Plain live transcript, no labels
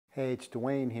Hey, it's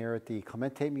Duane here at the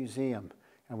Clemente Museum,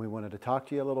 and we wanted to talk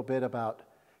to you a little bit about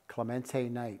Clemente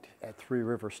Night at Three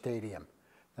River Stadium.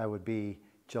 That would be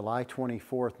July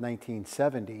 24th,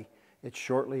 1970. It's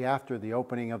shortly after the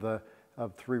opening of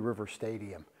Three River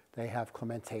Stadium. They have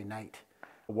Clemente Night.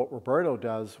 What Roberto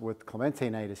does with Clemente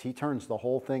Night is he turns the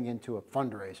whole thing into a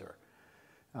fundraiser,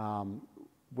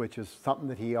 which is something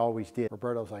that he always did.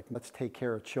 Roberto's like, let's take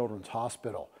care of Children's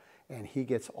Hospital. And he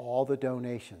gets all the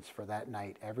donations for that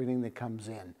night, everything that comes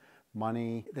in,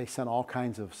 money. They sent all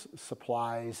kinds of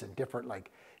supplies and different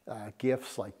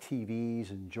gifts like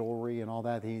TVs and jewelry and all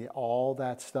that. All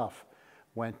that stuff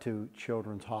went to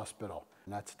Children's Hospital.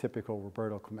 And that's a typical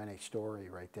Roberto Clemente story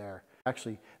right there.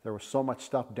 Actually, there was so much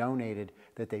stuff donated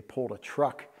that they pulled a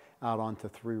truck out onto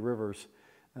Three Rivers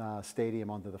Stadium,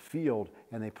 onto the field,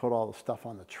 and they put all the stuff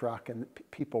on the truck, and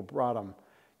people brought them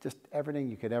just everything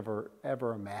you could ever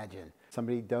imagine.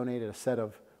 Somebody donated a set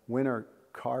of winter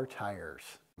car tires.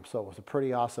 So it was a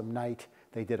pretty awesome night.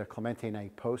 They did a Clemente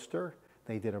Night poster.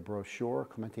 They did a brochure,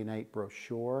 Clemente Night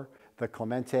brochure. The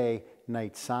Clemente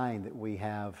Night sign that we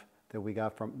have, that we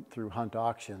got through Hunt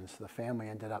Auctions, the family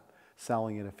ended up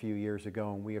selling it a few years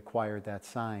ago, and we acquired that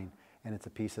sign, and it's a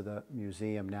piece of the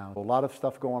museum now. A lot of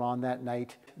stuff going on that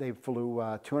night. They flew,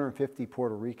 250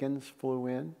 Puerto Ricans flew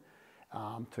in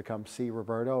to come see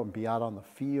Roberto and be out on the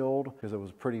field, because it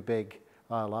was pretty big.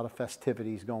 A lot of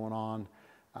festivities going on,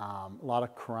 a lot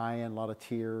of crying, a lot of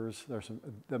tears. There's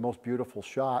the most beautiful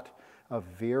shot of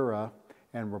Vera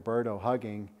and Roberto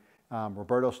hugging.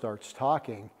 Roberto starts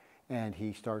talking, and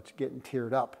he starts getting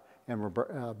teared up, and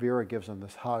Vera gives him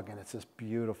this hug, and it's this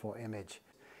beautiful image.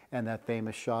 And that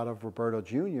famous shot of Roberto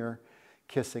Jr.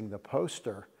 kissing the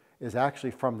poster is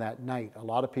actually from that night. A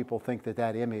lot of people think that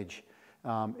that image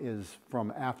is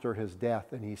from after his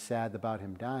death, and he's sad about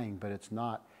him dying, but it's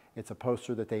not. It's a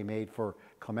poster that they made for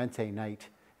Clemente Night,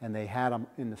 and they had him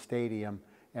in the stadium,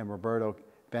 and Roberto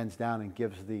bends down and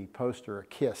gives the poster a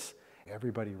kiss.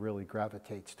 Everybody really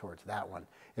gravitates towards that one.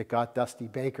 It got Dusty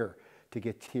Baker to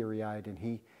get teary-eyed, and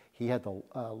he had to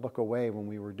look away when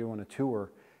we were doing a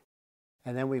tour.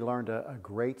 And then we learned a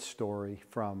great story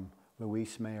from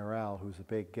Luis Mayoral, who's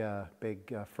a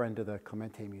big friend of the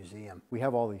Clemente Museum. We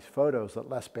have all these photos that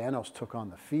Les Banos took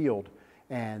on the field,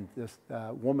 and this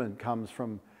woman comes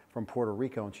from Puerto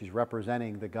Rico, and she's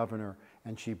representing the governor,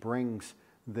 and she brings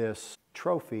this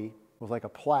trophy. It was like a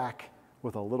plaque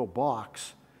with a little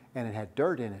box, and it had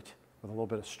dirt in it with a little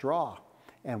bit of straw.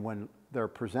 And when they're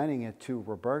presenting it to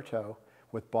Roberto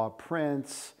with Bob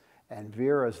Prince, and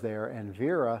Vera's there, and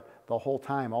Vera, the whole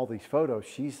time, all these photos,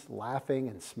 she's laughing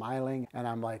and smiling, and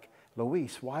I'm like,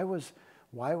 Luis, why was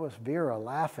Vera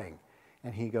laughing?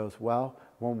 And he goes, well,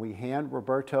 when we hand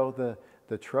Roberto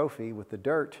the trophy with the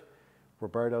dirt,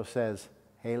 Roberto says,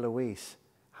 hey, Luis,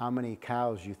 how many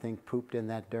cows you think pooped in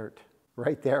that dirt?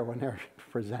 Right there when they're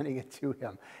presenting it to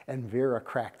him. And Vera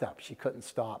cracked up. She couldn't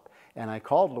stop. And I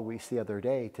called Luis the other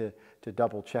day to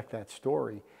double check that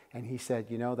story. And he said,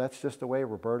 you know, that's just the way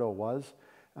Roberto was.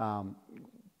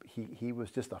 He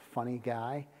was just a funny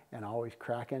guy and always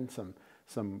cracking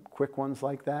some quick ones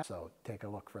like that. So take a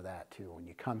look for that too when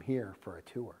you come here for a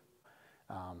tour.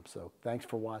 So thanks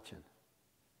for watching.